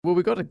Well,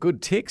 we got a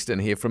good text in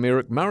here from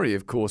Eric Murray,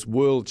 of course,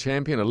 world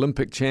champion,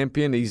 Olympic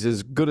champion. He's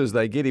as good as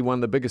they get. He won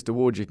the biggest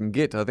award you can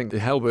get, I think, the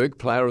Halberg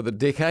Player of the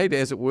Decade,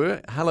 as it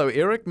were. Hello,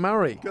 Eric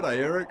Murray. G'day,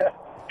 Eric.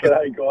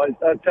 G'day, guys.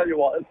 I'll tell you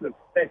what, it's a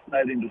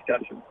fascinating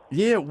discussion.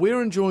 Yeah,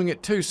 we're enjoying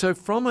it too. So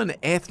from an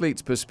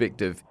athlete's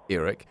perspective,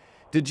 Eric,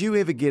 did you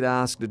ever get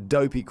asked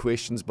dopey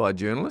questions by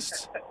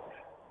journalists?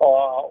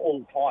 All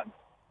the time.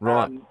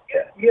 Right.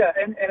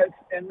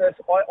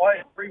 I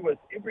agree with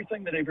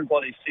everything that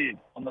everybody said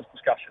on this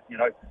discussion. You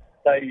know,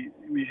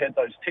 we had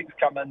those texts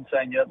come in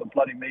saying, yeah, the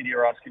bloody media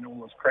are asking all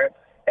this crap.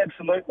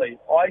 Absolutely.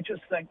 I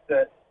just think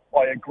that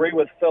I agree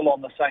with Phil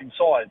on the same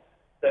side,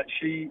 that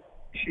she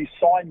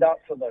signed up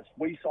for this.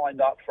 We signed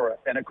up for it.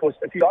 And of course,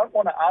 if you don't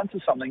want to answer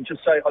something,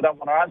 just say, I don't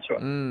want to answer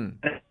it. And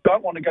if you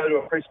don't want to go to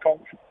a press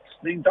conference,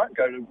 then don't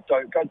go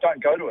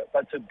to it.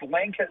 But to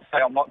blanket say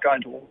I'm not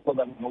going to all of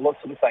them and all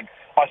this sort of thing,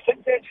 I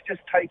think that's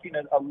just taking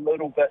it a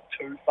little bit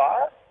too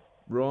far.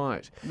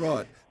 Right.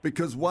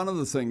 Because one of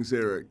the things,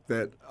 Eric,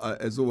 that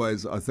as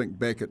always, I think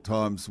back at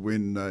times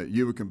when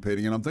you were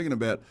competing, and I'm thinking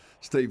about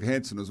Steve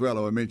Hansen as well,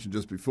 who I mentioned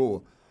just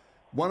before,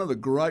 one of the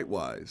great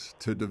ways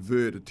to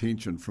divert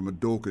attention from a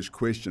dawkish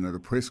question at a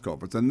press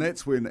conference, and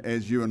that's when,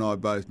 as you and I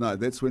both know,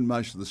 that's when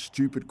most of the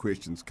stupid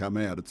questions come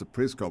out. It's a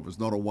press conference,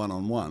 not a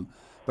one-on-one.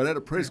 But at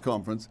a press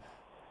conference,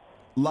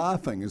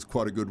 laughing is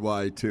quite a good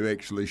way to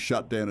actually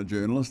shut down a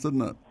journalist,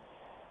 isn't it?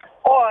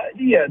 Oh,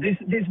 yeah,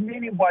 there's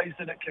many ways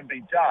that it can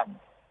be done.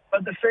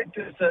 But the fact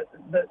is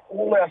that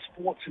all our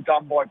sports are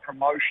done by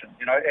promotion,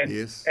 you know,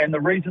 and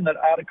the reason that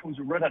articles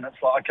are written, it's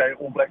like, okay,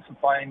 All Blacks are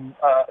playing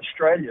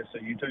Australia, so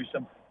you do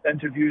some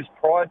interviews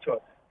prior to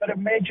it. But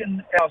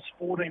imagine our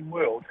sporting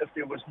world if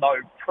there was no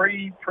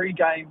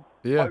pre-game,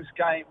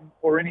 post-game,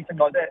 or anything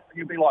like that.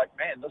 You'd be like,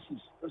 man, this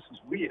is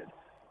weird.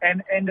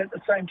 And at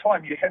the same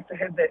time, you have to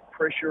have that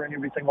pressure and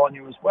everything on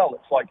you as well.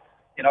 It's like,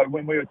 you know,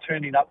 when we were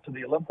turning up to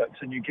the Olympics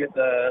and you get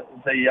the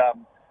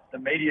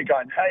media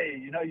going, hey,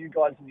 you know, you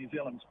guys in New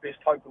Zealand's best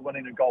hope of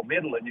winning a gold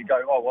medal. And you go,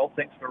 oh, well,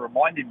 thanks for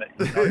reminding me.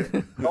 You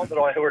know, not that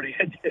I already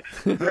had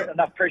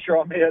enough pressure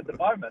on me at the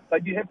moment.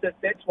 But you have to,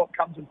 that's what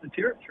comes with the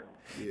territory.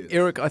 Yes.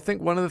 Eric, I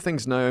think one of the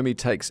things Naomi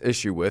takes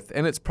issue with,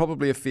 and it's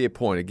probably a fair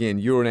point, again,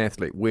 you're an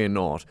athlete, we're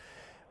not.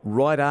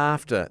 Right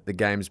after the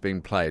game's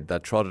been played, they're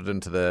trotted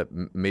into the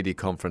media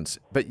conference.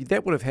 But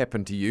that would have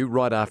happened to you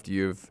right after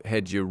you've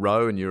had your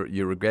row and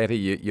your regatta.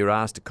 You're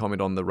asked to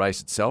comment on the race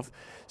itself.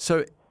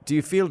 So do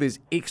you feel there's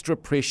extra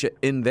pressure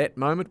in that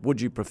moment? Would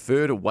you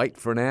prefer to wait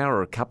for an hour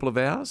or a couple of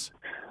hours?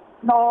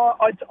 No,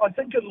 I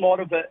think a lot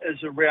of it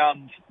is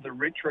around the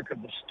rhetoric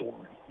of the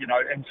story, you know,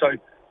 and so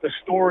the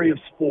story of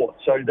sport.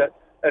 So that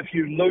if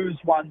you lose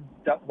one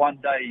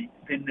day,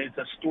 then there's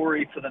a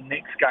story for the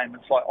next game.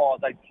 It's like, oh,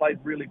 they played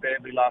really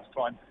badly last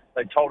time.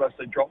 They told us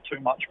they dropped too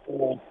much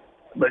ball.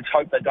 Let's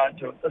hope they don't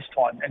do it this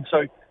time. And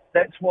so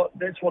that's what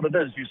it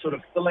is. You're sort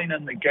of filling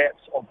in the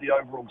gaps of the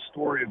overall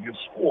story of your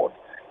sport.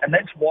 And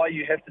that's why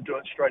you have to do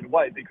it straight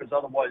away, because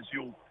otherwise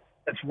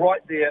it's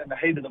right there in the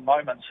heat of the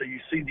moment, so you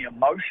see the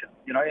emotion,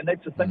 you know. And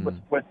that's the thing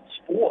with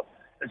sport,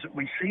 is that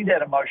we see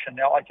that emotion.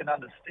 Now, I can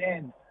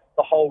understand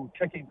the whole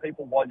kicking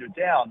people while you're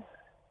down,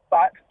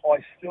 but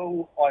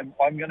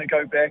I'm going to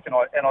go back and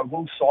I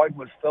will side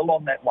with Phil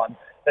on that one.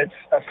 It's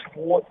a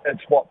sport. It's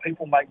what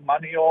people make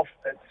money off.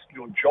 It's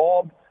your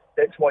job.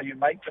 That's why you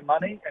make the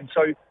money. And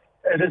so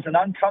it is an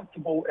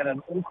uncomfortable and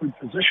an awkward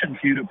position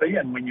for you to be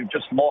in when you've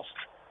just lost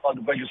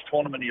the biggest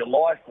tournament of your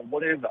life or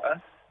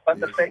whatever. But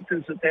the fact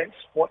is that that's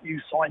what you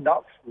signed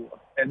up for,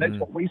 and that's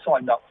what we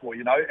signed up for,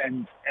 you know,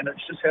 and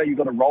it's just how you've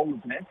got to roll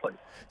as an athlete.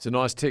 It's a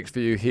nice text for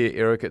you here,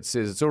 Eric. It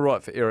says, it's all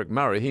right for Eric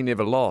Murray. He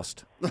never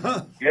lost.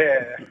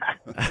 Yeah.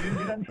 You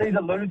didn't see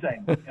the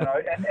losing, you know,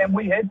 and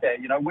we had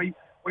that, you know. We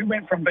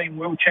went from being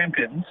world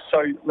champions, so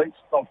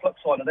on flip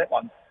side of that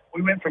one,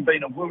 we went from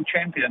being a world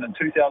champion in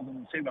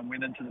 2007,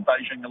 went into the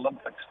Beijing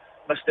Olympics,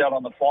 missed out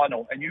on the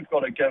final, and you've got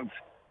to give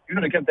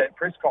that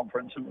press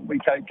conference that we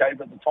gave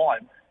at the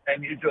time,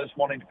 and you're just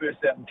wanting to burst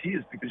out in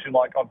tears because you're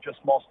like, I've just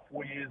lost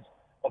 4 years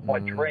of my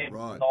dream.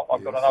 Right.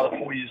 I've got another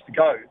 4 years to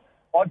go.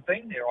 I've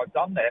been there. I've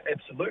done that,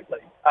 absolutely.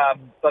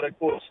 But, of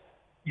course,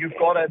 you've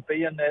got to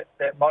be in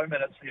that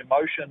moment. It's the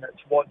emotion.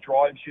 It's what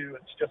drives you.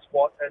 It's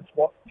what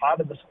part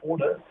of the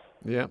sport is.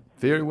 Yeah,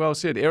 very well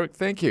said. Eric,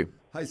 thank you.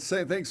 Hey,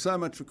 Sam, thanks so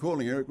much for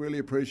calling, Eric. Really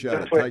appreciate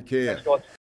it. Sweet. Take care. Thanks, guys.